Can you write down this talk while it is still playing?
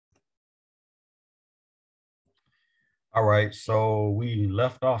All right, so we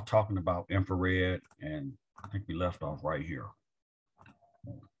left off talking about infrared, and I think we left off right here.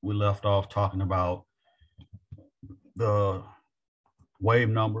 We left off talking about the wave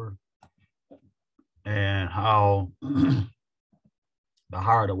number and how the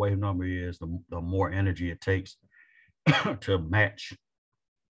higher the wave number is, the more energy it takes to match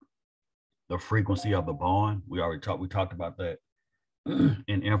the frequency of the bond. We talked about that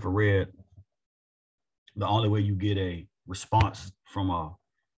in infrared. The only way you get a response from a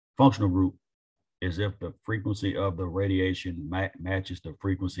functional group is if the frequency of the radiation matches the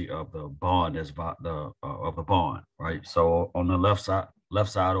frequency of the bond of the bond, right? So on the left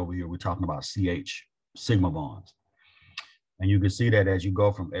side over here, we're talking about CH sigma bonds, and you can see that as you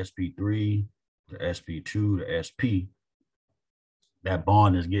go from sp3 to sp2 to sp, that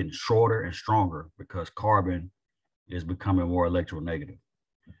bond is getting shorter and stronger because carbon is becoming more electronegative.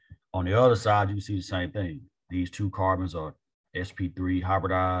 On the other side, you see the same thing. These two carbons are sp3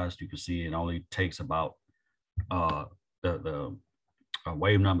 hybridized. You can see it only takes about uh, the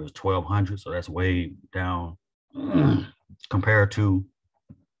wave number is 1200, so that's way down compared to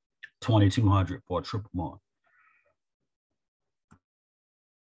 2200 for a triple bond.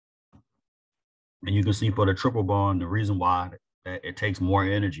 And you can see for the triple bond, the reason why that it takes more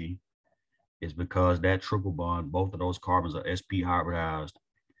energy is because that triple bond, both of those carbons are sp hybridized,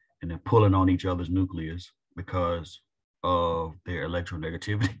 and they're pulling on each other's nucleus because of their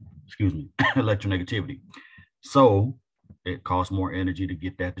electronegativity. Excuse me, electronegativity. So it costs more energy to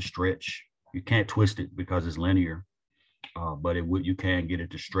get that to stretch. You can't twist it because it's linear, but you can get it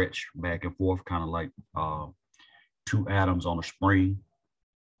to stretch back and forth, kind of like two atoms on a spring.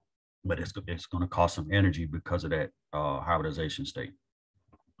 But it's going to cost some energy because of that hybridization state.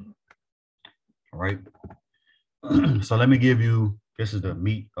 All right. So let me give you, this is the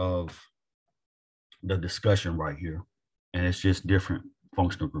meat of the discussion right here, and it's just different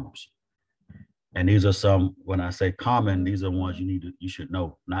functional groups. And these are some, when I say common, these are ones you should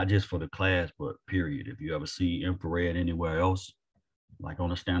know, not just for the class, but period. If you ever see infrared anywhere else, like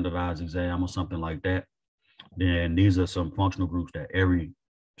on a standardized exam or something like that, then these are some functional groups that every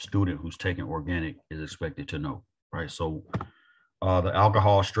student who's taking organic is expected to know, right? So the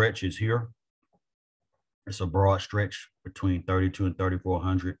alcohol stretch is here. It's a broad stretch between 32 and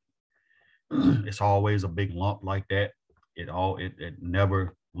 3400. It's always a big lump like that. It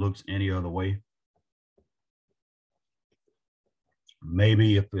never looks any other way.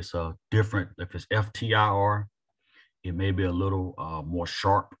 Maybe if it's if it's FTIR, it may be a little more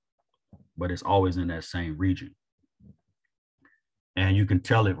sharp, but it's always in that same region. And you can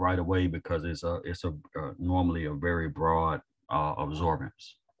tell it right away because it's normally a very broad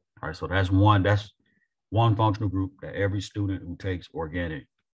absorbance. All right, so that's one functional group that every student who takes organic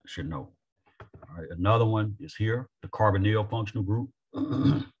should know. All right, another one is here, the carbonyl functional group.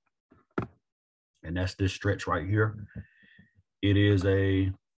 And that's this stretch right here. It is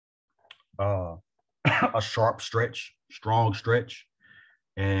a a sharp stretch, strong stretch.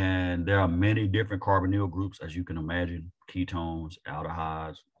 And there are many different carbonyl groups, as you can imagine, ketones,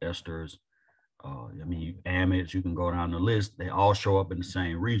 aldehydes, esters. Amides, you can go down the list. They all show up in the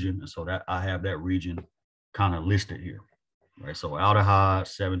same region. And so that I have that region kind of listed here. Right. So aldehyde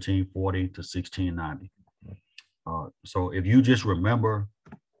 1740 to 1690. So if you just remember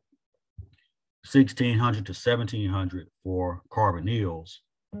 1600 to 1700 for carbonyls,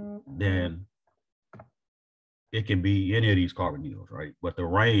 then it can be any of these carbonyls, right? But the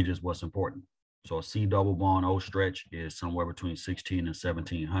range is what's important. So a C double bond O stretch is somewhere between 16 and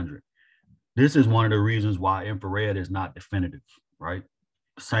 1700. This is one of the reasons why infrared is not definitive, right?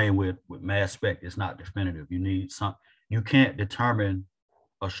 Same with mass spec, it's not definitive. You can't determine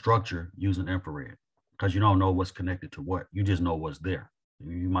a structure using infrared because you don't know what's connected to what. You just know what's there.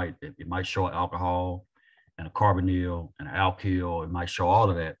 It might show alcohol and a carbonyl and an alkyl. It might show all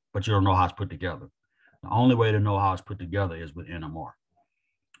of that, but you don't know how it's put together. The only way to know how it's put together is with NMR, all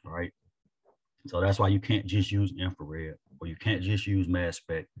right? So that's why you can't just use infrared or you can't just use mass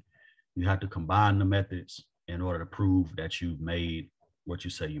spec. You have to combine the methods in order to prove that you've made what you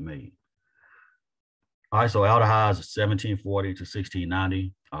say you made. All right, so aldehydes is 1740 to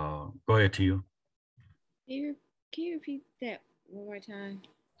 1690. Go ahead, Tia. Can you repeat that one more time?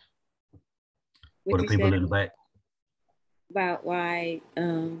 For What the you people said in the back. about why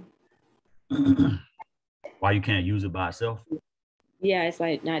Why you can't use it by itself? yeah, it's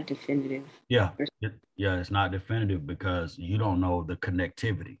like not definitive. Yeah, it's not definitive because you don't know the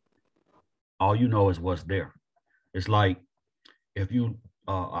connectivity. All you know is what's there. It's like if you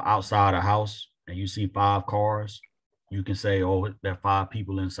are outside a house and you see 5 cars, you can say, oh, there are 5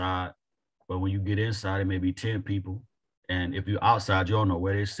 people inside. But when you get inside, it may be 10 people. And if you're outside, you don't know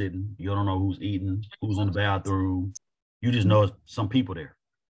where they're sitting. You don't know who's eating, who's in the bathroom. You just know some people there,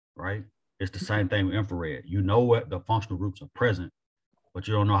 right? It's the same thing with infrared. You know what the functional groups are present, but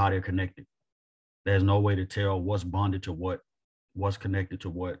you don't know how they're connected. There's no way to tell what's bonded to what, what's connected to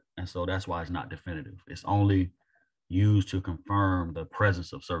what. And so that's why it's not definitive. It's only used to confirm the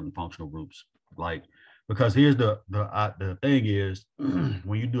presence of certain functional groups. Like, because here's the thing is,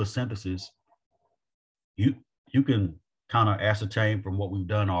 when you do a synthesis, you can kind of ascertain from what we've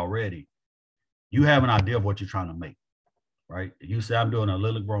done already. You have an idea of what you're trying to make, right? You say I'm doing a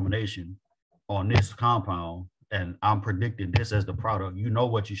allylic bromination on this compound, and I'm predicting this as the product. You know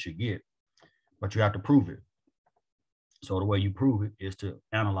what you should get, but you have to prove it. So the way you prove it is to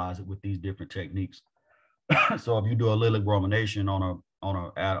analyze it with these different techniques. So if you do a allylic bromination on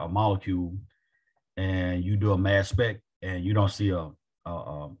a molecule, and you do a mass spec, and you don't see a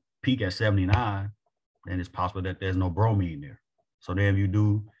peak at 79, then it's possible that there's no bromine there. So then if you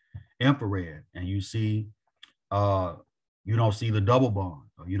do infrared and you see you don't see the double bond,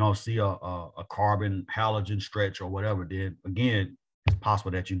 or you don't see a carbon halogen stretch or whatever, then again, it's possible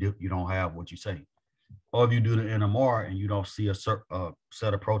that you don't have what you say. Or if you do the NMR and you don't see a set of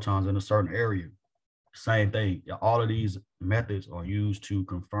protons in a certain area, same thing. All of these methods are used to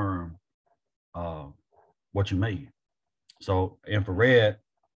confirm what you made. So infrared,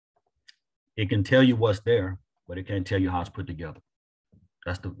 it can tell you what's there, but it can't tell you how it's put together.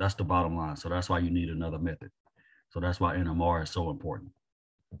 That's the bottom line. So that's why you need another method. So that's why NMR is so important.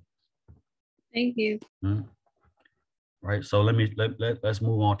 Thank you. Mm-hmm. Right. So let's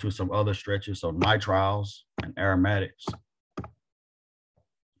move on to some other stretches. So nitriles and aromatics.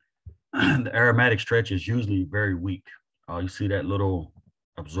 The aromatic stretch is usually very weak. You see that little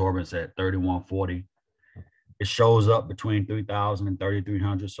absorbance at 3140. It shows up between 3,000 and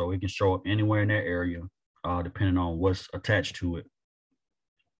 3,300. So it can show up anywhere in that area, depending on what's attached to it.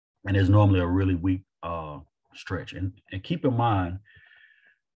 And it's normally a really weak stretch. And keep in mind,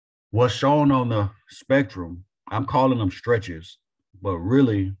 what's shown on the spectrum, I'm calling them stretches, but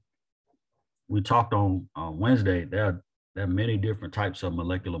really, we talked on Wednesday, there are many different types of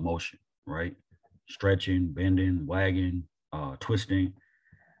molecular motion, right? Stretching, bending, wagging, twisting.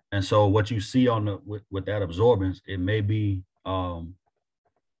 And so what you see on the with that absorbance, it may be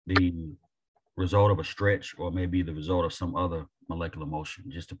the result of a stretch, or maybe the result of some other molecular motion.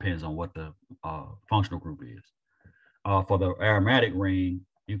 It just depends on what the functional group is. For the aromatic ring,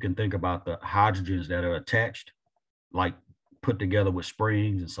 you can think about the hydrogens that are attached, like put together with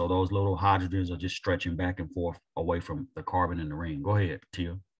springs. And so those little hydrogens are just stretching back and forth away from the carbon in the ring. Go ahead,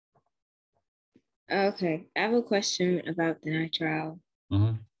 Tia. Okay, I have a question about the nitrile.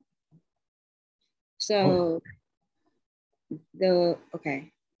 Mm-hmm. So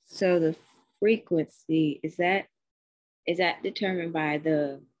the frequency is that determined by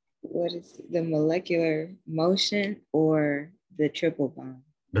the molecular motion or the triple bond?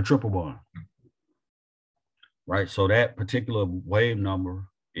 The triple bond. Right. So that particular wave number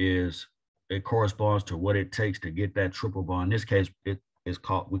it corresponds to what it takes to get that triple bond. In this case,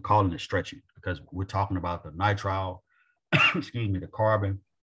 we're calling it stretching, because we're talking about the nitrile, the carbon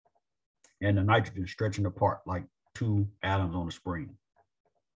and the nitrogen stretching apart like two atoms on a spring.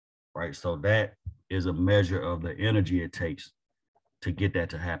 Right. So that is a measure of the energy it takes to get that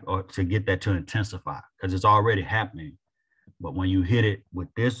to happen, or to get that to intensify, because it's already happening. But when you hit it with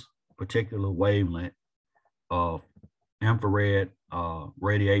this particular wavelength of infrared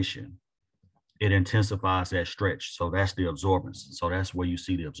radiation, it intensifies that stretch. So that's the absorbance. So that's where you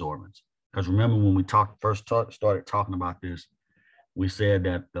see the absorbance. Because remember, when we started talking about this, we said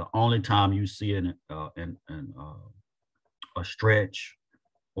that the only time you see a stretch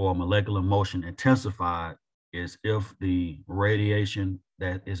or molecular motion intensified is if the radiation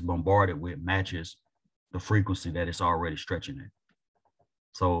that is bombarded with matches the frequency that it's already stretching at.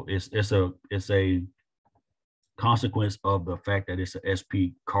 So it's a consequence of the fact that it's an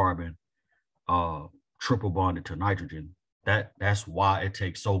sp carbon triple bonded to nitrogen. That's why it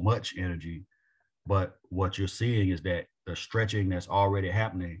takes so much energy. But what you're seeing is that the stretching that's already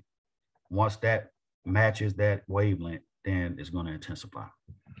happening, once that matches that wavelength, then it's going to intensify.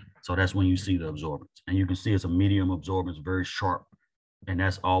 So that's when you see the absorbance. And you can see it's a medium absorbance, very sharp. And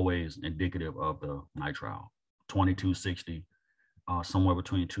that's always indicative of the nitrile, 2260, somewhere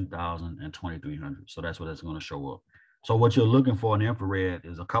between 2000 and 2300. So that's what that's going to show up. So what you're looking for in infrared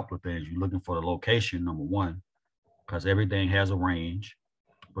is a couple of things. You're looking for the location, number one, because everything has a range,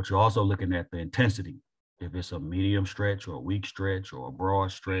 but you're also looking at the intensity. If it's a medium stretch or a weak stretch or a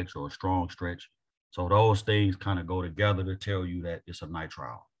broad stretch or a strong stretch. So those things kind of go together to tell you that it's a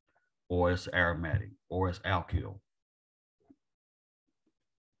nitrile, or it's aromatic, or it's alkyl.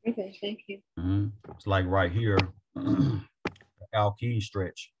 Okay, thank you. It's like right here, the alkene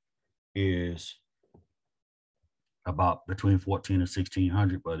stretch is about between 14 and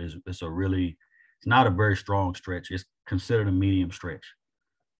 1600, but it's not a very strong stretch. It's considered a medium stretch,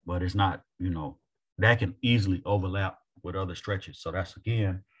 but it's not, that can easily overlap with other stretches. So that's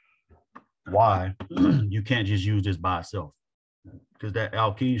again why you can't just use this by itself, because that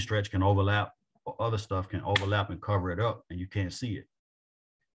alkene stretch can overlap, or other stuff can overlap and cover it up, and you can't see it.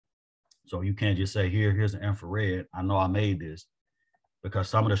 So you can't just say, here's an infrared. I know I made this, because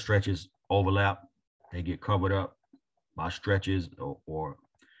some of the stretches overlap, they get covered up by stretches or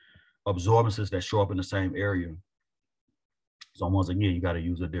absorbances that show up in the same area. So once again, you got to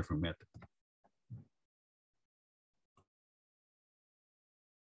use a different method.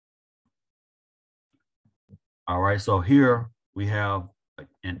 All right, so here we have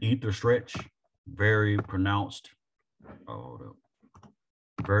an ether stretch, very pronounced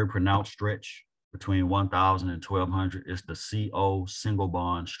stretch between 1000 and 1200. It's the CO single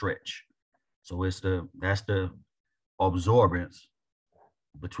bond stretch. So that's the absorbance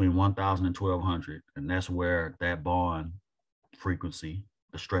between 1000 and 1200, and that's where that bond frequency,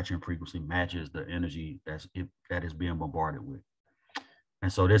 the stretching frequency, matches the energy that is being bombarded with.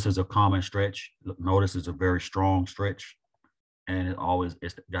 And so this is a common stretch. Notice it's a very strong stretch, and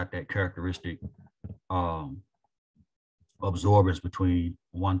it's got that characteristic absorbance between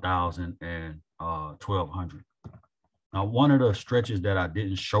 1000 and 1200. Now, one of the stretches that I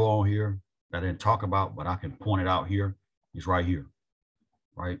didn't show on here, that I didn't talk about, but I can point it out here, is right here,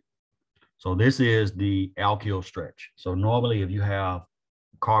 right? So this is the alkyl stretch. So normally if you have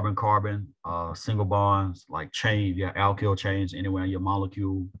carbon-carbon single bonds, like chain, you have alkyl chains anywhere in your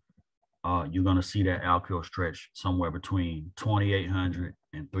molecule, you're going to see that alkyl stretch somewhere between 2800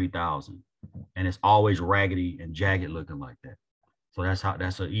 and 3000. And it's always raggedy and jagged looking like that. So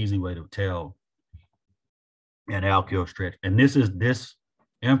that's an easy way to tell an alkyl stretch. And this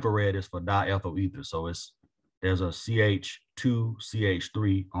infrared is for diethyl ether. So there's a CH2,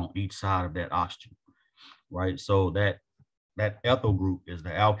 CH3 on each side of that oxygen, right? So that ethyl group is the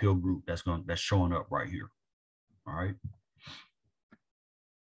alkyl group that's showing up right here. All right.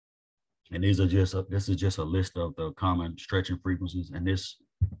 And this is just a list of the common stretching frequencies. And this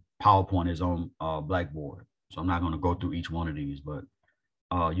PowerPoint is on Blackboard. So I'm not going to go through each one of these, but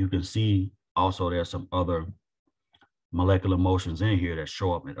you can see also there's some other molecular motions in here that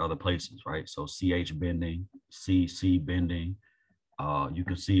show up in other places, right? So CH bending, CC bending. You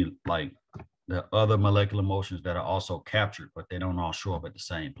can see like the other molecular motions that are also captured, but they don't all show up at the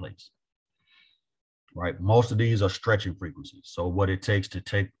same place, right? Most of these are stretching frequencies. So what it takes to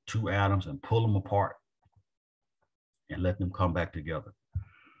take two atoms and pull them apart and let them come back together.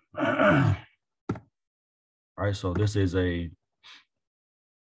 All right, so this is an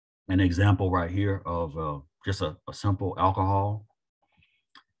example right here of just a simple alcohol.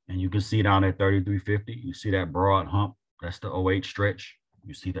 And you can see down at 3350, you see that broad hump, that's the OH stretch.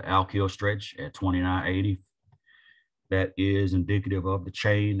 You see the alkyl stretch at 2980. That is indicative of the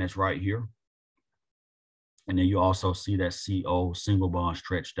chain that's right here. And then you also see that CO single bond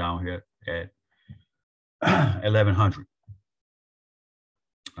stretch down here at 1100.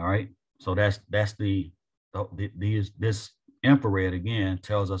 All right, so that's this infrared again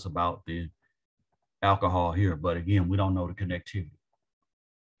tells us about the alcohol here, but again, we don't know the connectivity.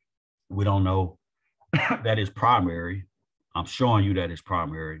 We don't know that is primary. I'm showing you that it's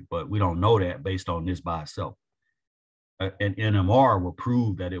primary, but we don't know that based on this by itself. An NMR will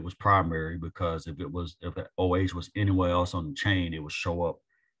prove that it was primary, because if the OH was anywhere else on the chain, it would show up.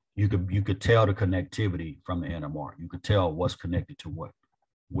 You could tell the connectivity from the NMR. You could tell what's connected to what,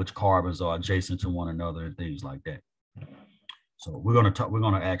 which carbons are adjacent to one another and things like that. So we're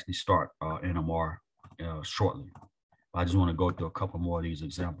gonna actually start NMR shortly. I just want to go through a couple more of these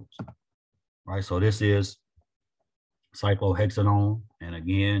examples. Right, so this is cyclohexanone, and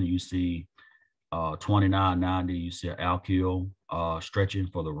again, you see 2990, you see an alkyl stretching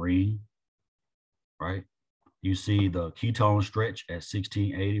for the ring, right? You see the ketone stretch at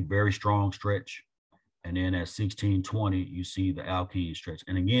 1680, very strong stretch. And then at 1620, you see the alkene stretch.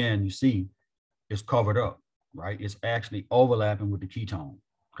 And again, you see it's covered up, right? It's actually overlapping with the ketone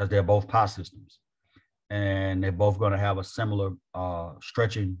because they're both pi systems. And they're both going to have a similar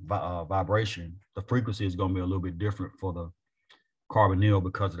stretching vibration. The frequency is going to be a little bit different for the carbonyl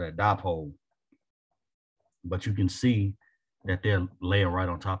because of that dipole. But you can see that they're laying right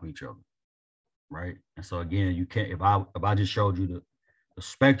on top of each other, right? And so again, you can't, if I just showed you the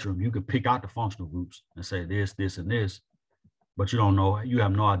spectrum, you could pick out the functional groups and say this, this, and this, but you don't know, you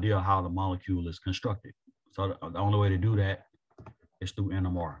have no idea how the molecule is constructed. So the only way to do that is through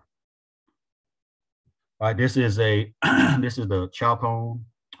NMR. All right, this is a this is the chalcone.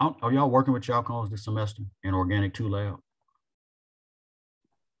 Are y'all working with chalcones this semester in Organic 2 lab?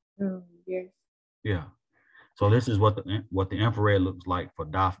 Yes. Yeah. So this is what the infrared looks like for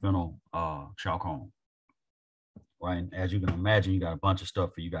diphenyl chalcone. Right. And as you can imagine, you got a bunch of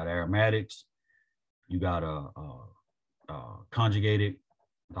stuff. You got aromatics, you got a conjugated.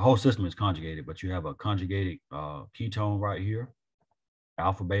 The whole system is conjugated, but you have a conjugated ketone right here,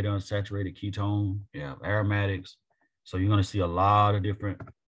 alpha beta unsaturated ketone. You have aromatics. So you're going to see a lot of different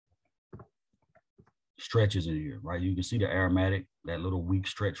stretches in here, right? You can see the aromatic, that little weak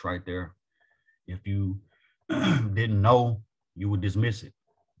stretch right there. If you didn't know, you would dismiss it.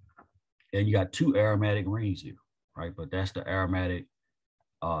 And you got two aromatic rings here, right? But that's the aromatic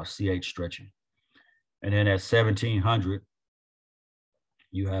CH stretching. And then at 1700,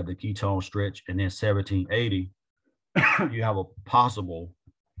 you have the ketone stretch. And then 1780, you have a possible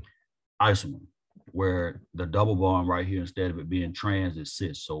isomer where the double bond right here, instead of it being trans, is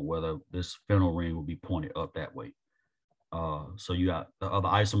cis. So whether this phenyl ring will be pointed up that way. So you got the other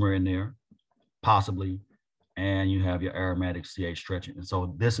isomer in there, possibly, and you have your aromatic CH stretching. And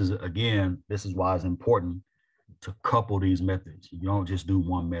so this is, again, this is why it's important to couple these methods. You don't just do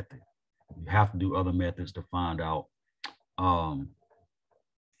one method. You have to do other methods to find out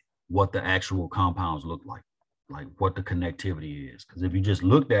what the actual compounds look like what the connectivity is. Because if you just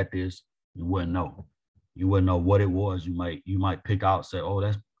looked at this, you wouldn't know. You wouldn't know what it was. You might pick out, say, oh,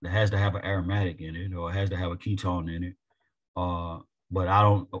 that has to have an aromatic in it, or it has to have a ketone in it. But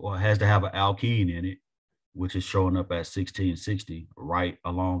or it has to have an alkene in it, which is showing up at 1660, right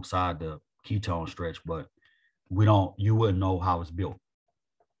alongside the ketone stretch. But you wouldn't know how it's built,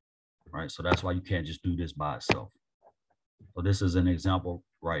 right? So that's why you can't just do this by itself. So this is an example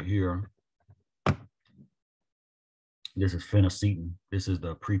right here. This is phenacetin. This is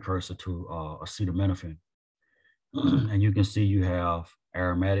the precursor to acetaminophen. And you can see you have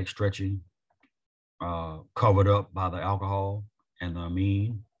aromatic stretching covered up by the alcohol and the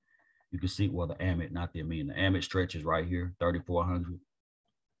amine. You can see, well, the amide, not the amine. The amide stretch is right here, 3400.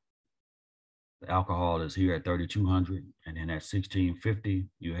 The alcohol is here at 3200. And then at 1650,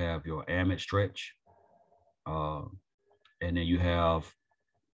 you have your amide stretch. And then you have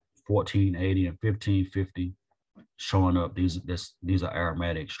 1480 and 1550 showing up. These are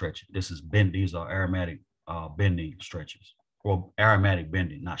aromatic stretches. These are aromatic bending stretches, or aromatic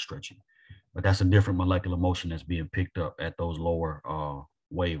bending, not stretching. But that's a different molecular motion that's being picked up at those lower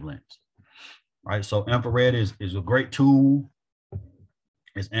wavelengths. Right. So infrared is a great tool.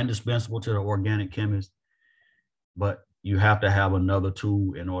 It's indispensable to the organic chemist, but you have to have another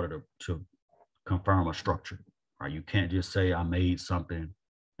tool in order to confirm a structure. Right. You can't just say I made something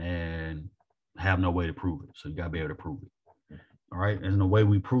and have no way to prove it. So you got to be able to prove it. All right. And the way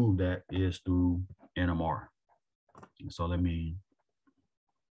we prove that is through NMR. So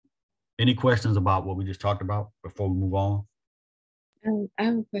any questions about what we just talked about before we move on? I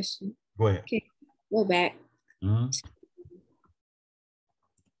have a question. Go ahead. Okay, go back. Mm-hmm.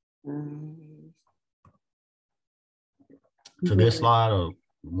 To this slide, or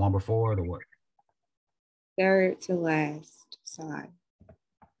one before it, or what? Third to last slide.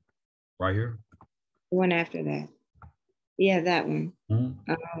 Right here? The one after that. Yeah, that one.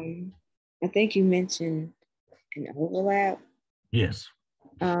 Mm-hmm. I think you mentioned an overlap. Yes.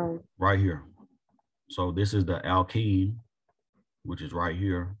 Right here. So this is the alkene, which is right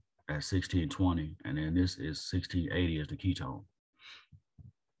here at 1620, and then this is 1680 as the ketone.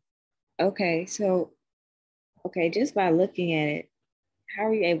 Okay, so just by looking at it, how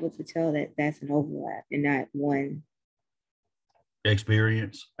are you able to tell that that's an overlap and not one?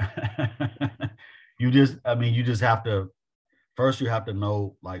 Experience. You just have to, first you have to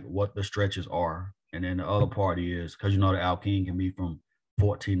know like what the stretches are. And then the other part is, because the alkene can be from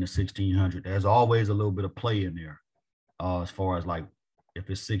 14 to 1600. There's always a little bit of play in there as far as like if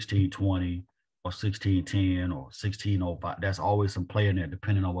it's 1620 or 1610 or 1605. That's always some play in there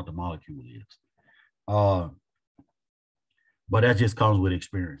depending on what the molecule is. But that just comes with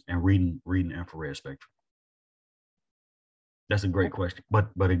experience and reading infrared spectrum. That's a great question. But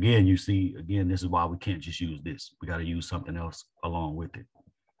again, you see, this is why we can't just use this. We got to use something else along with it.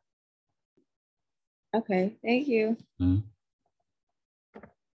 Okay, thank you. Mm-hmm.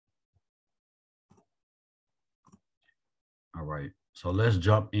 All right, so let's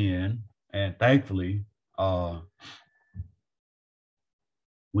jump in. And thankfully,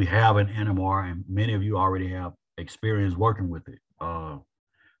 we have an NMR, and many of you already have experience working with it.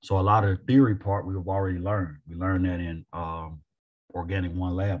 So a lot of the theory part we've already learned. We learned that in Organic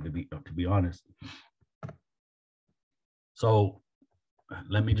 1 lab, to be honest. So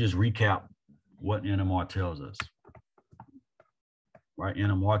let me just recap what NMR tells us. Right,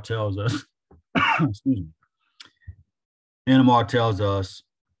 NMR tells us, excuse me, NMR tells us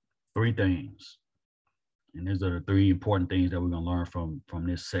three things. And these are the three important things that we're going to learn from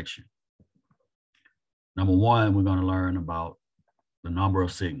this section. Number one, we're going to learn about the number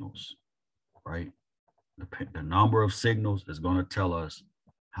of signals, right? The number of signals is going to tell us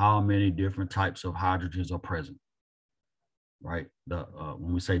how many different types of hydrogens are present, right?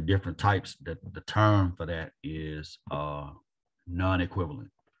 When we say different types, the term for that is non-equivalent.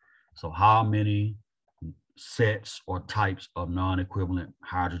 So how many sets or types of non-equivalent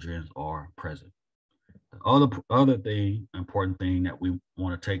hydrogens are present? The other thing, important thing that we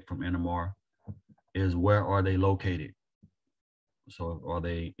want to take from NMR is where are they located? So are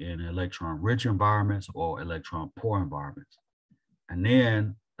they in electron-rich environments or electron-poor environments? And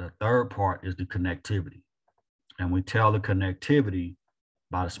then the third part is the connectivity. And we tell the connectivity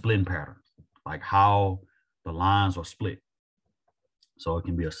by the splitting pattern, like how the lines are split. So it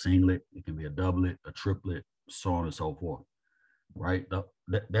can be a singlet, it can be a doublet, a triplet, so on and so forth, right?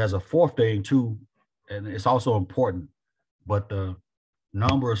 There's a fourth thing too, and it's also important, but the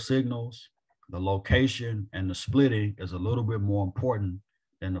number of signals, the location, and the splitting is a little bit more important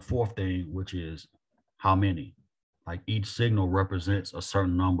than the fourth thing, which is how many. Like each signal represents a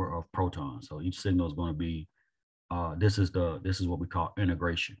certain number of protons. So each signal is going to be, this is what we call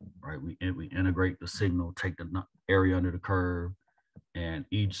integration, right? We integrate the signal, take the area under the curve, and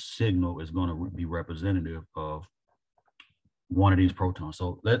each signal is going to be representative of one of these protons.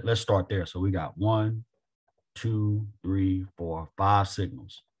 So let's start there. So we got 1, 2, 3, 4, 5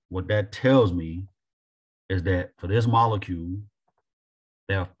 signals. What that tells me is that for this molecule,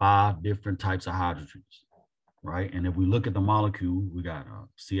 there are 5 different types of hydrogens, right? And if we look at the molecule, we got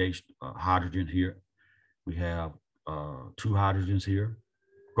CH hydrogen here. We have 2 hydrogens here.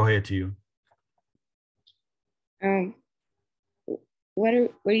 Go ahead, Tia. What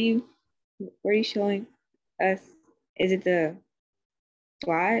are you showing us? Is it the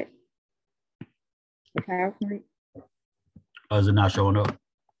slide? The PowerPoint? Is it not showing up?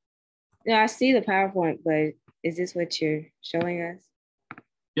 No, I see the PowerPoint, but is this what you're showing us?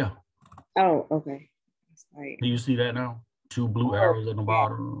 Yeah. Oh, okay. Sorry. Do you see that now? 2 blue arrows at the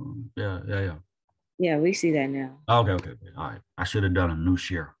bottom. Yeah. Yeah, we see that now. Okay. All right. I should have done a new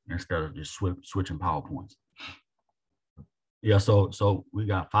share instead of just switching PowerPoints. Yeah, so we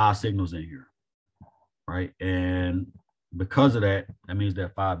got 5 signals in here, right? And because of that, that means there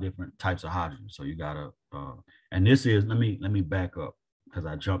are 5 different types of hydrogen. So you gotta, and this is, let me back up because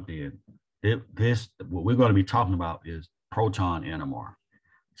I jumped in. What we're going to be talking about is proton NMR.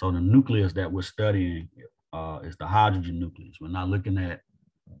 So the nucleus that we're studying is the hydrogen nucleus. We're not looking at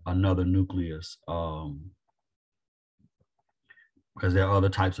another nucleus because there are other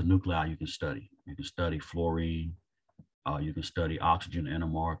types of nuclei you can study. You can study fluorine. You can study oxygen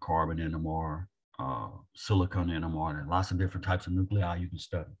NMR, carbon NMR, silicon NMR, and lots of different types of nuclei you can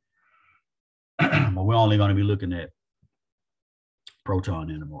study. But we're only going to be looking at proton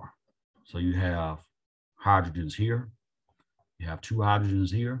NMR. So you have hydrogens here. You have 2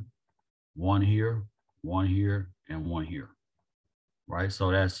 hydrogens here, 1 here, 1 here, and 1 here. Right?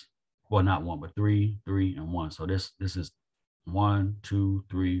 So that's, well, not 1, but 3, 3, and 1. So this is 1, 2,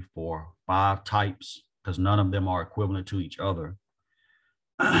 3, 4, 5 types, because none of them are equivalent to each other.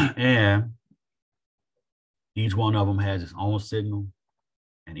 And each one of them has its own signal,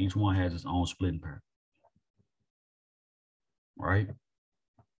 and each one has its own splitting pair. Right?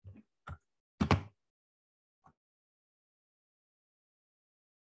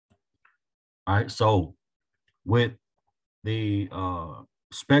 All right, so with the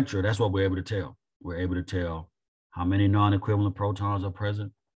spectra, that's what we're able to tell. We're able to tell how many non-equivalent protons are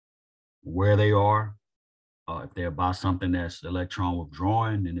present, where they are. If they're by something that's electron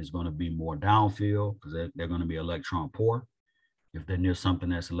withdrawing, then it's going to be more downfield because they're going to be electron poor. If they're near something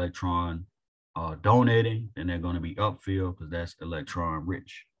that's electron donating, then they're going to be upfield because that's electron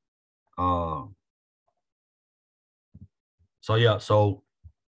rich. So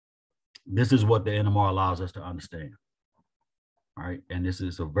this is what the NMR allows us to understand. All right, and this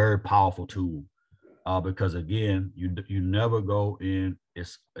is a very powerful tool because again, you never go in.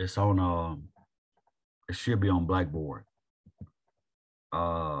 It's on it should be on Blackboard.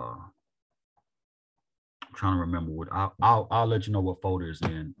 I'm trying to remember what I'll let you know what folder is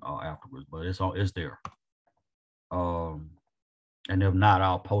in afterwards, but it's there. And if not,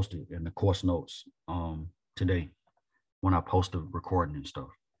 I'll post it in the course notes today when I post the recording and stuff.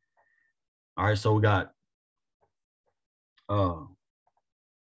 All right, so we got lost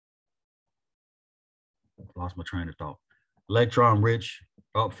my train of thought. electron rich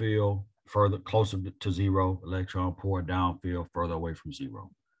upfield, further closer to zero, electron poor downfield, further away from zero.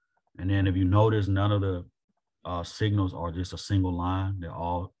 And then if you notice, none of the signals are just a single line. They're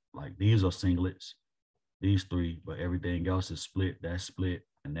all like, these are singlets, these three, but everything else is split, that's split,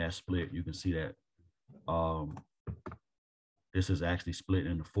 and that's split. You can see that this is actually split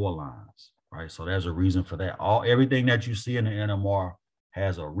into 4 lines, right? So there's a reason for that. Everything that you see in the NMR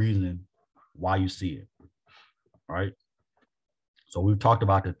has a reason why you see it, right? So we've talked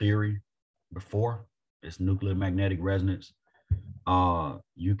about the theory before. It's nuclear magnetic resonance.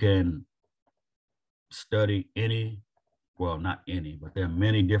 You can study any, well, not any, but there are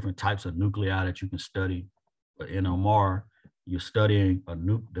many different types of nuclei that you can study. But in NMR, you're studying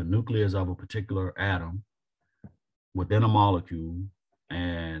the nucleus of a particular atom within a molecule,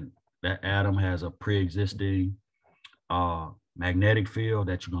 and that atom has a pre-existing magnetic field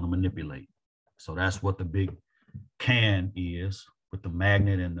that you're going to manipulate. So that's what the big can is, with the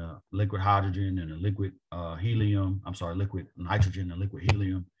magnet and the liquid hydrogen and the liquid helium. I'm sorry, liquid nitrogen and liquid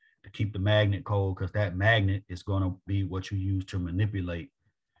helium to keep the magnet cold, because that magnet is going to be what you use to manipulate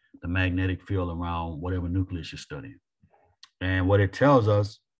the magnetic field around whatever nucleus you're studying. And what it tells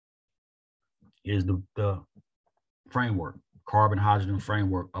us is the framework, carbon hydrogen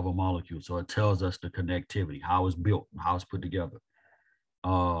framework of a molecule. So it tells us the connectivity, how it's built, how it's put together.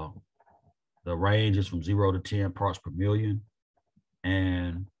 The range is from 0 to 10 parts per million,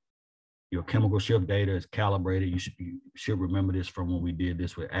 and your chemical shift data is calibrated. You should remember this from when we did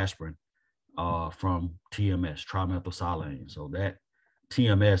this with aspirin, from TMS, trimethylsilane. So that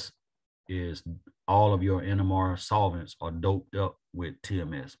TMS is all of your NMR solvents are doped up with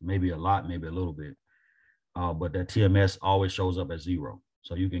TMS, maybe a lot, maybe a little bit. But that TMS always shows up as 0.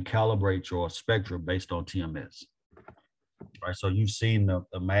 So you can calibrate your spectrum based on TMS. Right, so you've seen the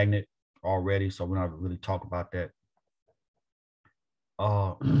magnet already, so we're not really talk about that.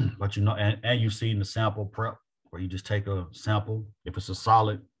 But you know, and you've seen the sample prep, where you just take a sample. If it's a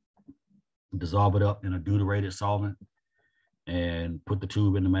solid, dissolve it up in a deuterated solvent and put the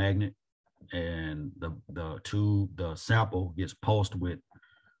tube in the magnet, and the sample gets pulsed with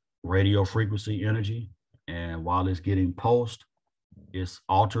radio frequency energy. And while it's getting pulsed, it's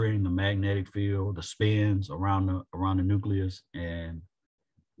altering the magnetic field, the spins around the nucleus. And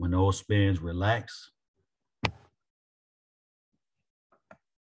when those spins relax,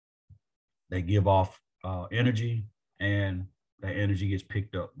 they give off energy, and that energy gets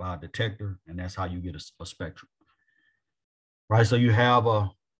picked up by a detector, and that's how you get a spectrum. Right, so you have a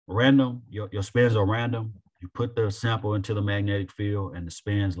random, your spins are random. You put the sample into the magnetic field, and the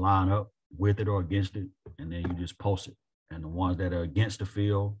spins line up with it or against it, and then you just pulse it. And the ones that are against the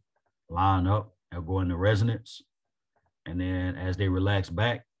field line up and go into resonance. And then as they relax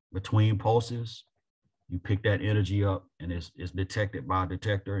back between pulses, you pick that energy up, and it's detected by a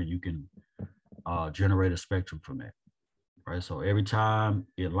detector, and you can generate a spectrum from that. Right, so every time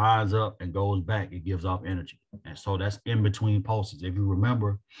it lines up and goes back, it gives off energy. And so that's in between pulses. If you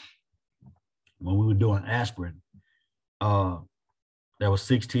remember, when we were doing aspirin, there was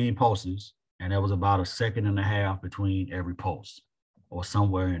 16 pulses, and there was about 1.5 seconds between every pulse, or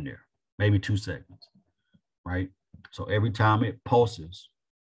somewhere in there, maybe 2 seconds, right? So every time it pulses,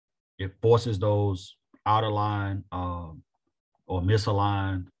 it forces those out of line or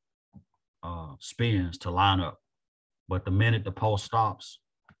misaligned spins to line up. But the minute the pulse stops,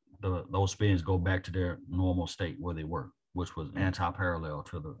 those spins go back to their normal state where they were, which was anti-parallel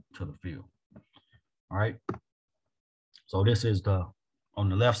to the field. All right. So this is on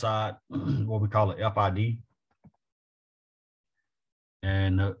the left side, what we call a FID.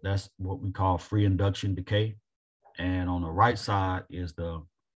 And that's what we call free induction decay. And on the right side is the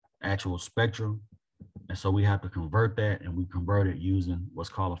actual spectrum. And so we have to convert that, and we convert it using what's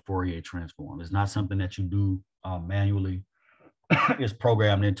called a Fourier transform. It's not something that you do manually. It's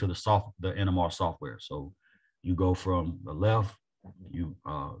programmed into the NMR software. So you go from the left, you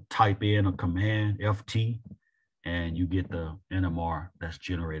type in a command, FT, and you get the NMR that's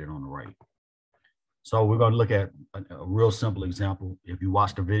generated on the right. So we're going to look at a real simple example. If you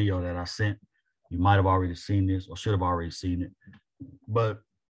watch the video that I sent, you might have already seen this, or should have already seen it. But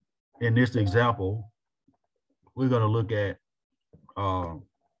in this example, we're going to look at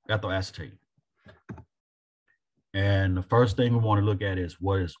ethyl acetate. And the first thing we want to look at is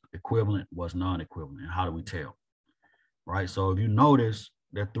what is equivalent, what's non-equivalent, and how do we tell, right? So if you notice,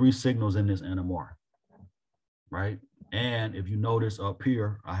 there are 3 signals in this NMR, right? And if you notice up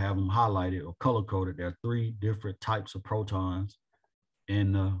here, I have them highlighted or color-coded. There are 3 different types of protons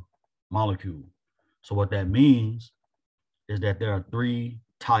in the molecule. So what that means is that there are 3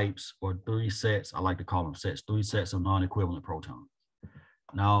 types or 3 sets, I like to call them sets, 3 sets of non-equivalent protons.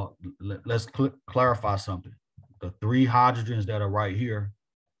 Now, let's clarify something. The 3 hydrogens that are right here,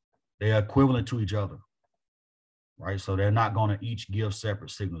 they are equivalent to each other, right? So they're not going to each give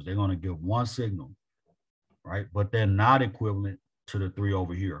separate signals. They're going to give one signal, right? But they're not equivalent to the 3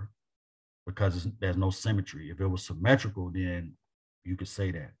 over here because there's no symmetry. If it was symmetrical, then you could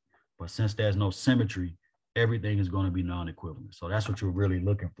say that. But since there's no symmetry, everything is going to be non-equivalent. So that's what you're really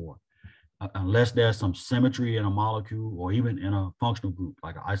looking for. Unless there's some symmetry in a molecule or even in a functional group,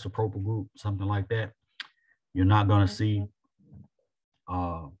 like an isopropyl group, something like that, you're not going to see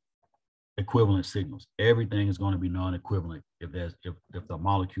equivalent signals. Everything is going to be non-equivalent if the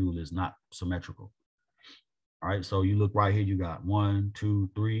molecule is not symmetrical. All right, so you look right here, you got 1, 2,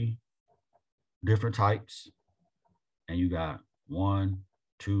 3 different types, and you got 1,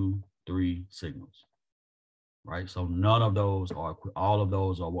 2, 3 signals. Right, so none of those are, all of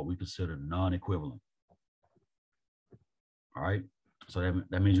those are what we consider non-equivalent. All right, so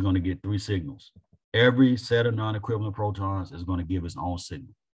that means you're going to get 3 signals. Every set of non-equivalent protons is going to give its own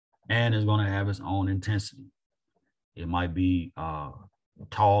signal, and it's going to have its own intensity. It might be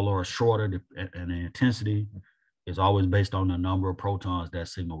taller or shorter, and the intensity is always based on the number of protons that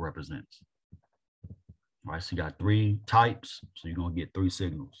signal represents. All right, so you got 3 types, so you're going to get 3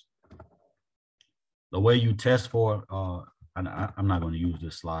 signals. The way you test for, I'm not going to use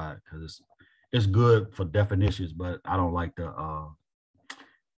this slide because it's good for definitions, but I don't like the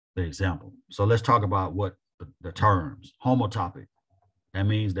example. So let's talk about what the terms. Homotopic, that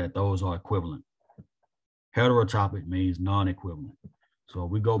means that those are equivalent. Heterotopic means non-equivalent. So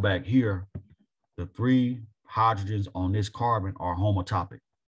if we go back here, the 3 hydrogens on this carbon are homotopic.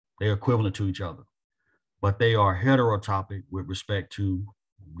 They're equivalent to each other, but they are heterotopic with respect to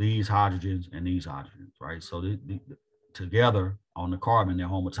these hydrogens and these hydrogens, right? So together on the carbon, they're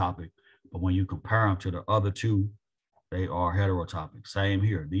homotopic, but when you compare them to the other 2, they are heterotopic. Same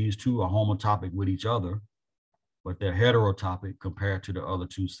here. These 2 are homotopic with each other, but they're heterotopic compared to the other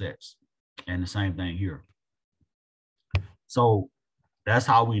 2 sets. And the same thing here. So that's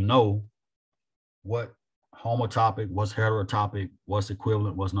how we know what homotopic, what's heterotopic, what's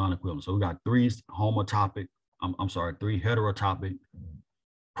equivalent, what's non-equivalent. So we got 3 homotopic, 3 heterotopic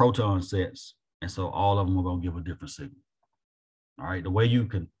proton sets. And so all of them are going to give a different signal. All right. The way you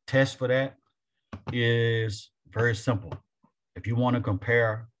can test for that is very simple. If you want to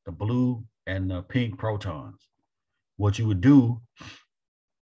compare the blue and the pink protons, what you would do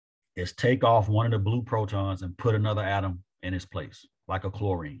is take off one of the blue protons and put another atom in its place, like a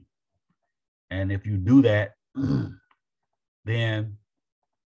chlorine. And if you do that, then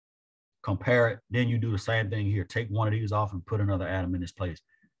compare it. Then you do the same thing here. Take one of these off and put another atom in its place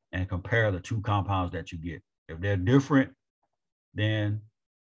and compare the 2 compounds that you get. If they're different, then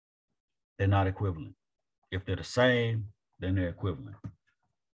they're not equivalent. If they're the same, then they're equivalent.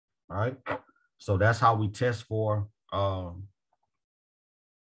 All right. So that's how we test for equivalence.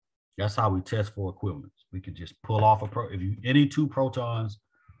 We could just pull off any 2 protons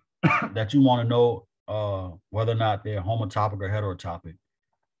that you want to know whether or not they're homotopic or heterotopic,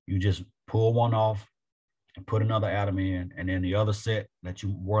 you just pull one off and put another atom in, and then the other set that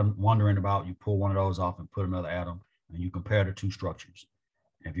you were wondering about, you pull one of those off and put another atom, and you compare the 2 structures.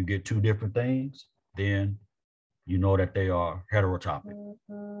 If you get 2 different things, then you know that they are heterotopic.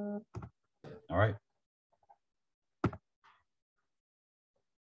 All right.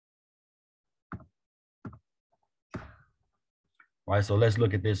 All right, so let's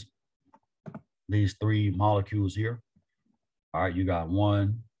look at these 3 molecules here. All right, you got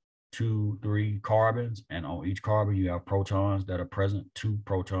 1, 2, 3 carbons, and on each carbon you have protons that are present, 2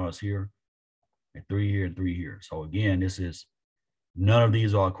 protons here, and 3 here and 3 here. So again, none of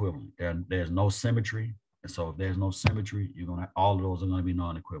these are equivalent. There's no symmetry, and so if there's no symmetry, all of those are going to be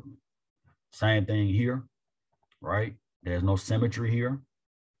non-equivalent. Same thing here, right? There's no symmetry here,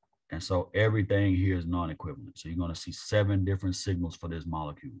 and so everything here is non-equivalent. So you're going to see 7 different signals for this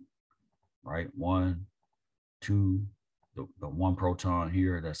molecule, right? 1, 2, the 1 proton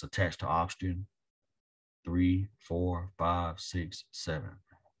here that's attached to oxygen, 3, 4, 5, 6, 7.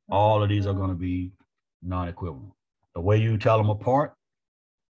 All of these are going to be non-equivalent. The way you tell them apart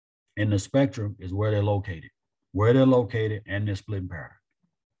in the spectrum is where they're located and their splitting pattern.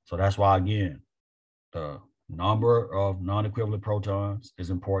 So that's why, again, the number of non-equivalent protons is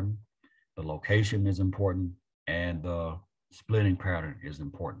important, the location is important, and the splitting pattern is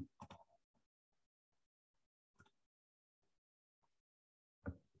important.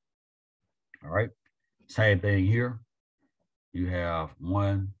 All right, same thing here. You have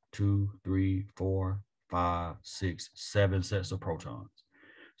 1, 2, 3, 4, 5, 6, 7 sets of protons.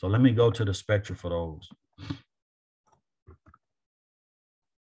 So let me go to the spectra for those.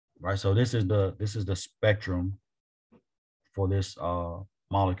 Right, so this is the spectrum for this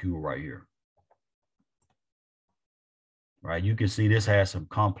molecule right here. Right, you can see this has some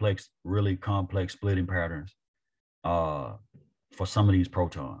complex, really complex splitting patterns for some of these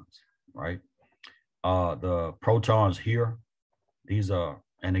protons, right? The protons here, these are,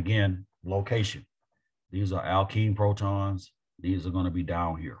 and again, location. These are alkene protons. These are going to be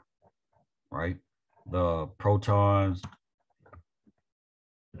down here, right? The protons,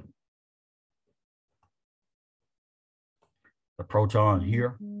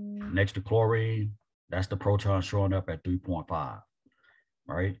 here next to chlorine, that's the proton showing up at 3.5,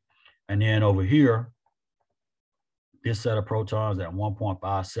 right? And then over here, this set of protons at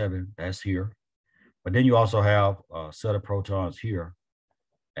 1.57, that's here. But then you also have a set of protons here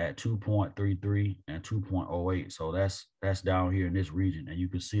at 2.33 and 2.08. So that's down here in this region. And you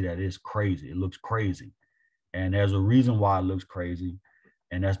can see that it's crazy. It looks crazy. And there's a reason why it looks crazy.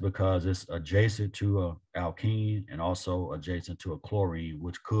 And that's because it's adjacent to a alkene and also adjacent to a chlorine,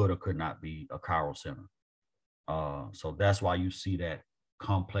 which could or could not be a chiral center. So that's why you see that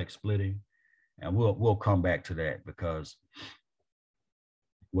complex splitting. And we'll come back to that, because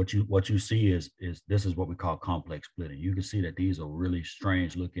what you see is this is what we call complex splitting. You can see that these are really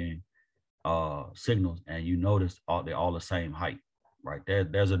strange looking signals, and you notice they're all the same height, right?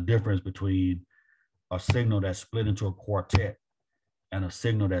 There's a difference between a signal that's split into a quartet and a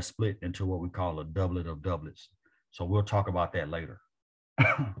signal that's split into what we call a doublet of doublets. So we'll talk about that later.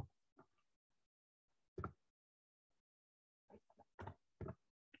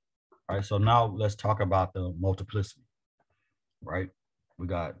 All right, so now let's talk about the multiplicity, right? We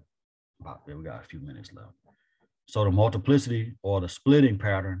got a few minutes left. So the multiplicity, or the splitting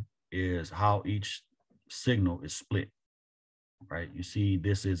pattern, is how each signal is split, right? You see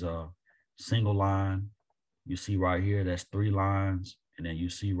this is a single line. You see right here, that's 3 lines. And then you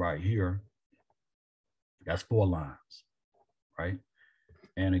see right here, that's 4 lines, right?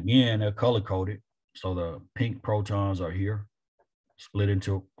 And again, they're color-coded. So the pink protons are here, split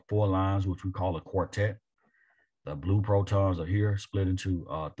into 4 lines, which we call a quartet. The blue protons are here, split into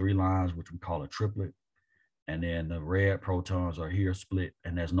 3 lines, which we call a triplet. And then the red protons are here, split,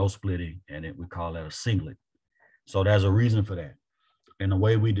 and there's no splitting, and we call that a singlet. So there's a reason for that. And the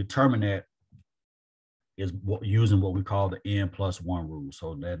way we determine that is using what we call the N+1 rule.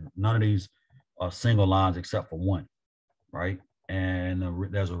 So that none of these are single lines except for one, right? And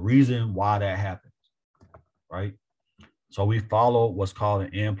there's a reason why that happens, right? So we follow what's called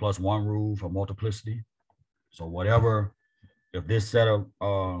an N+1 rule for multiplicity. So whatever, if this set of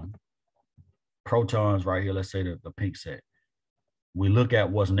protons right here, let's say the pink set, we look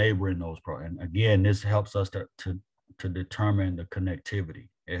at what's neighboring those protons. And again, this helps us to determine the connectivity.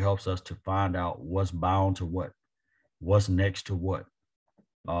 It helps us to find out what's bound to what, what's next to what.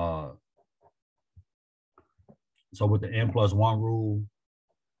 So with the N+1 rule,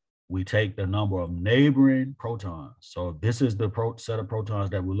 we take the number of neighboring protons. So this is the set of protons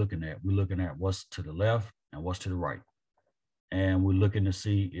that we're looking at. We're looking at what's to the left and what's to the right. And we're looking to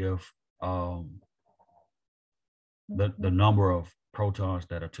see if the number of protons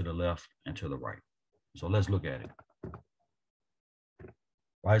that are to the left and to the right. So let's look at it.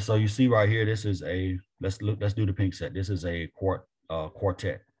 Right, so you see right here, this is a, let's do the pink set. This is a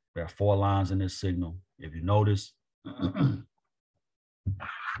quartet. There are 4 lines in this signal. If you notice, the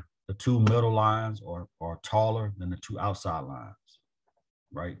 2 middle lines are taller than the 2 outside lines,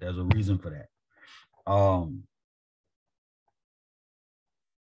 right? There's a reason for that.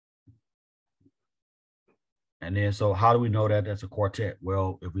 And then, so how do we know that that's a quartet?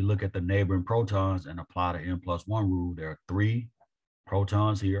 Well, if we look at the neighboring protons and apply the N+1 rule, there are 3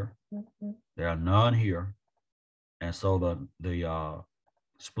 protons here. There are none here. And so the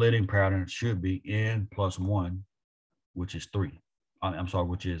splitting pattern should be N+1, which is 3. I'm sorry,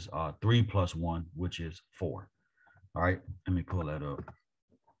 which is 3 + 1, which is 4. All right, let me pull that up.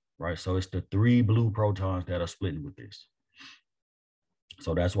 Right, so it's the 3 blue protons that are splitting with this.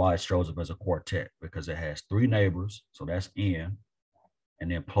 So that's why it shows up as a quartet, because it has 3 neighbors. So that's N,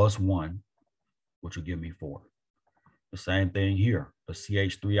 and then +1, which will give me 4. The same thing here, the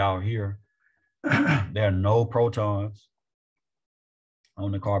CH3 out here, there are no protons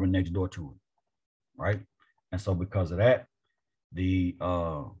on the carbon next door to it, right? And so because of that, the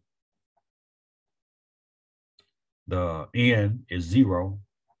N is 0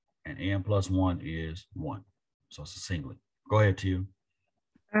 and N+1 is 1. So it's a singlet. Go ahead, Tia.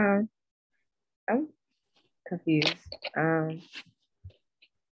 I'm confused.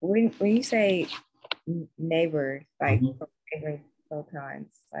 When you say neighbor, like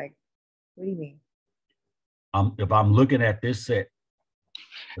protons? Like, what do you mean? If I'm looking at this set,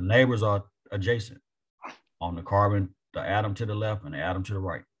 the neighbors are adjacent on the carbon, the atom to the left and the atom to the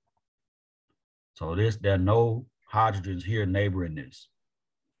right. So there are no hydrogens here neighboring this.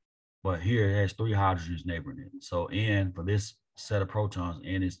 But here it has 3 hydrogens neighboring it. So N for this set of protons,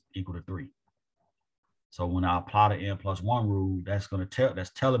 N is equal to 3. So when I apply the N+1 rule, that's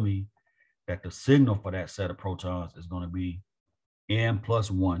telling me that the signal for that set of protons is going to be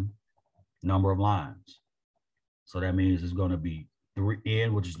N+1 number of lines. So that means it's going to be 3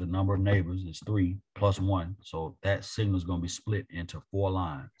 N, which is the number of neighbors, is 3 plus 1. So that signal is going to be split into 4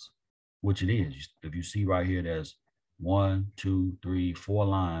 lines, which it is. If you see right here, there's 1, 2, 3, 4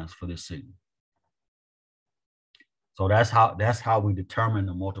 lines for this signal. So that's how we determine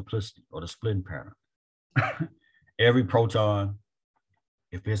the multiplicity or the splitting pattern. Every proton,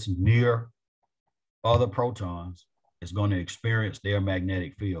 if it's near other protons, is going to experience their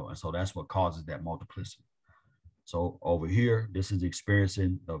magnetic field. And so that's what causes that multiplicity. So over here, this is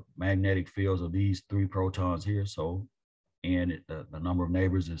experiencing the magnetic fields of these 3 protons here. So, and the number of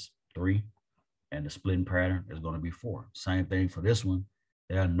neighbors is 3. And the splitting pattern is going to be 4. Same thing for this one.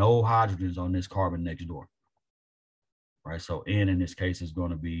 There are no hydrogens on this carbon next door, right? So N in this case is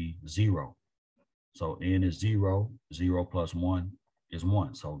going to be 0. So N is 0, 0 plus 1 is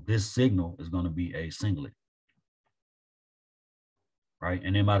 1. So this signal is going to be a singlet, right?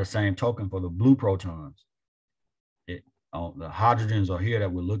 And then by the same token for the blue protons, the hydrogens are here that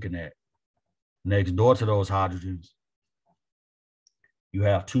we're looking at. Next door to those hydrogens, you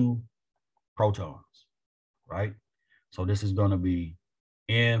have 2 protons, right? So this is going to be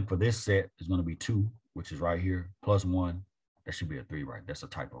N for this set is going to be 2, which is right here, plus 1. That should be a 3, right? That's a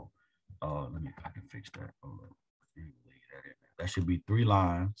typo. I can fix that. That should be 3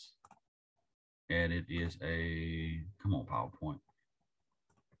 lines. And it is come on, PowerPoint.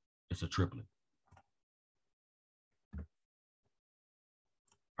 It's a triplet.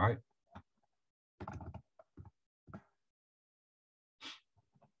 All right.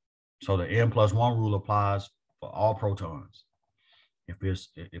 So the N+1 rule applies for all protons. If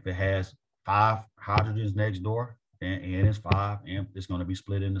it has 5 hydrogens next door, then N is 5, and it's going to be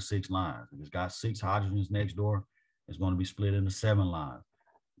split into 6 lines. If it's got 6 hydrogens next door, it's going to be split into 7 lines.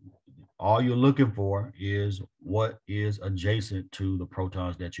 All you're looking for is what is adjacent to the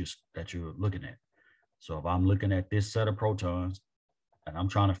protons that you're looking at. So if I'm looking at this set of protons and I'm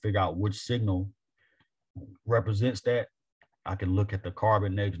trying to figure out which signal represents that, I can look at the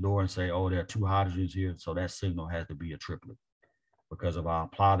carbon next door and say, oh, there are 2 hydrogens here. So that signal has to be a triplet. Because if I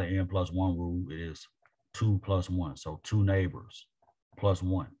apply the N+1 rule, it is 2 plus 1. So 2 neighbors plus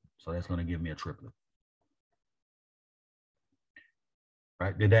 1. So that's going to give me a triplet.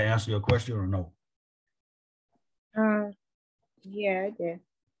 Right? Did that answer your question or no? Yeah, it did.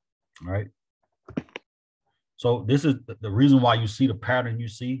 All right. So this is the reason why you see the pattern you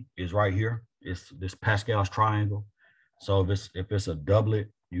see is right here. It's this Pascal's triangle. So if it's a doublet,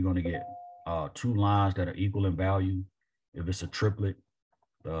 you're going to get 2 lines that are equal in value. If it's a triplet,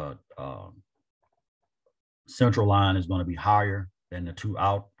 the central line is going to be higher than the 2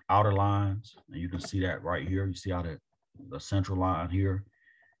 outer lines. And you can see that right here. You see how the central line here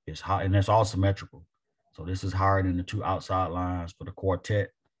is high, and that's all symmetrical. So this is higher than the 2 outside lines. For the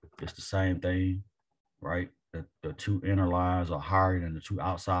quartet, it's the same thing, right? The 2 inner lines are higher than the 2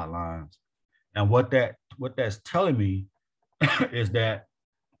 outside lines. And what that's telling me is that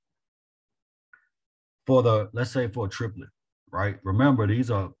let's say for a triplet, right? Remember, these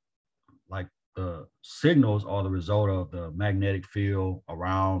are like the signals are the result of the magnetic field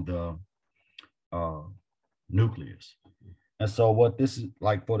around the nucleus. And so what this is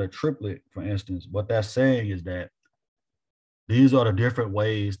like for the triplet, for instance, what that's saying is that these are the different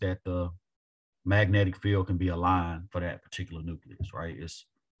ways that the magnetic field can be aligned for that particular nucleus, right?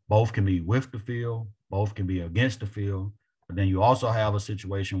 Both can be with the field, both can be against the field, but then you also have a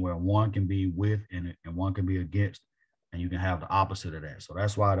situation where one can be with and one can be against, and you can have the opposite of that. So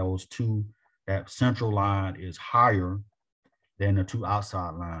that's why that central line is higher than the 2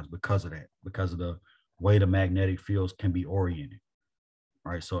 outside lines because of that, because of the way the magnetic fields can be oriented,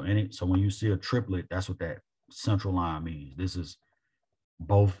 right? So when you see a triplet, that's what that central line means. This is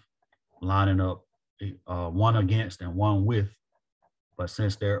both lining up, one against and one with, but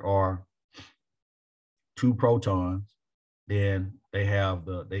since there are 2 protons, then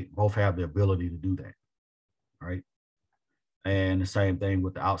they both have the ability to do that, right? And the same thing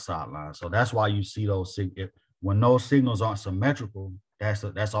with the outside line. So that's why you see those when those signals aren't symmetrical,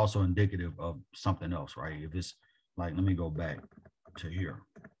 that's also indicative of something else, right? If it's like, let me go back to here.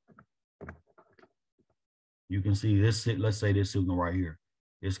 you can see this, let's say this signal right here.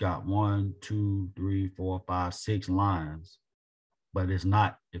 It's got 1, 2, 3, 4, 5, 6 lines, but it's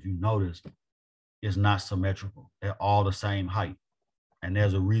not, if you notice, it's not symmetrical. They're all the same height. And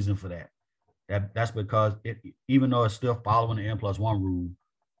there's a reason for that. That's because even though it's still following the N+1 rule,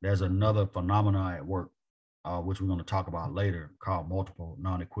 there's another phenomenon at work, which we're going to talk about later, called multiple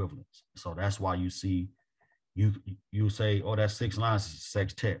non-equivalence. So that's why you see, you say, oh, that's 6 lines, is a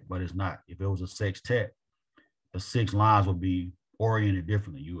sextet, but it's not. If it was a sextet, the 6 lines would be oriented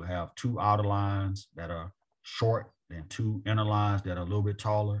differently. You would have 2 outer lines that are short, then 2 inner lines that are a little bit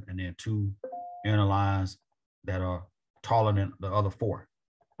taller, and then 2 inner lines that are taller than the other 4.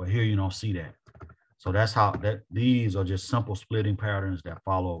 But here you don't see that. So that's how these are just simple splitting patterns that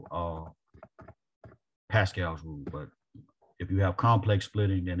follow Pascal's rule. But if you have complex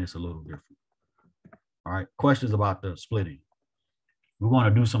splitting, then it's a little different. All right, questions about the splitting. We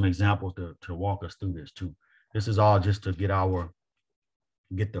want to do some examples to walk us through this too. This is all just to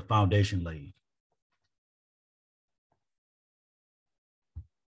get the foundation laid.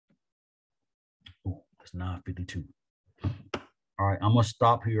 Oh, it's 9:52. All right, I'm gonna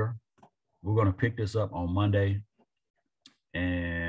stop here. We're gonna pick this up on Monday, and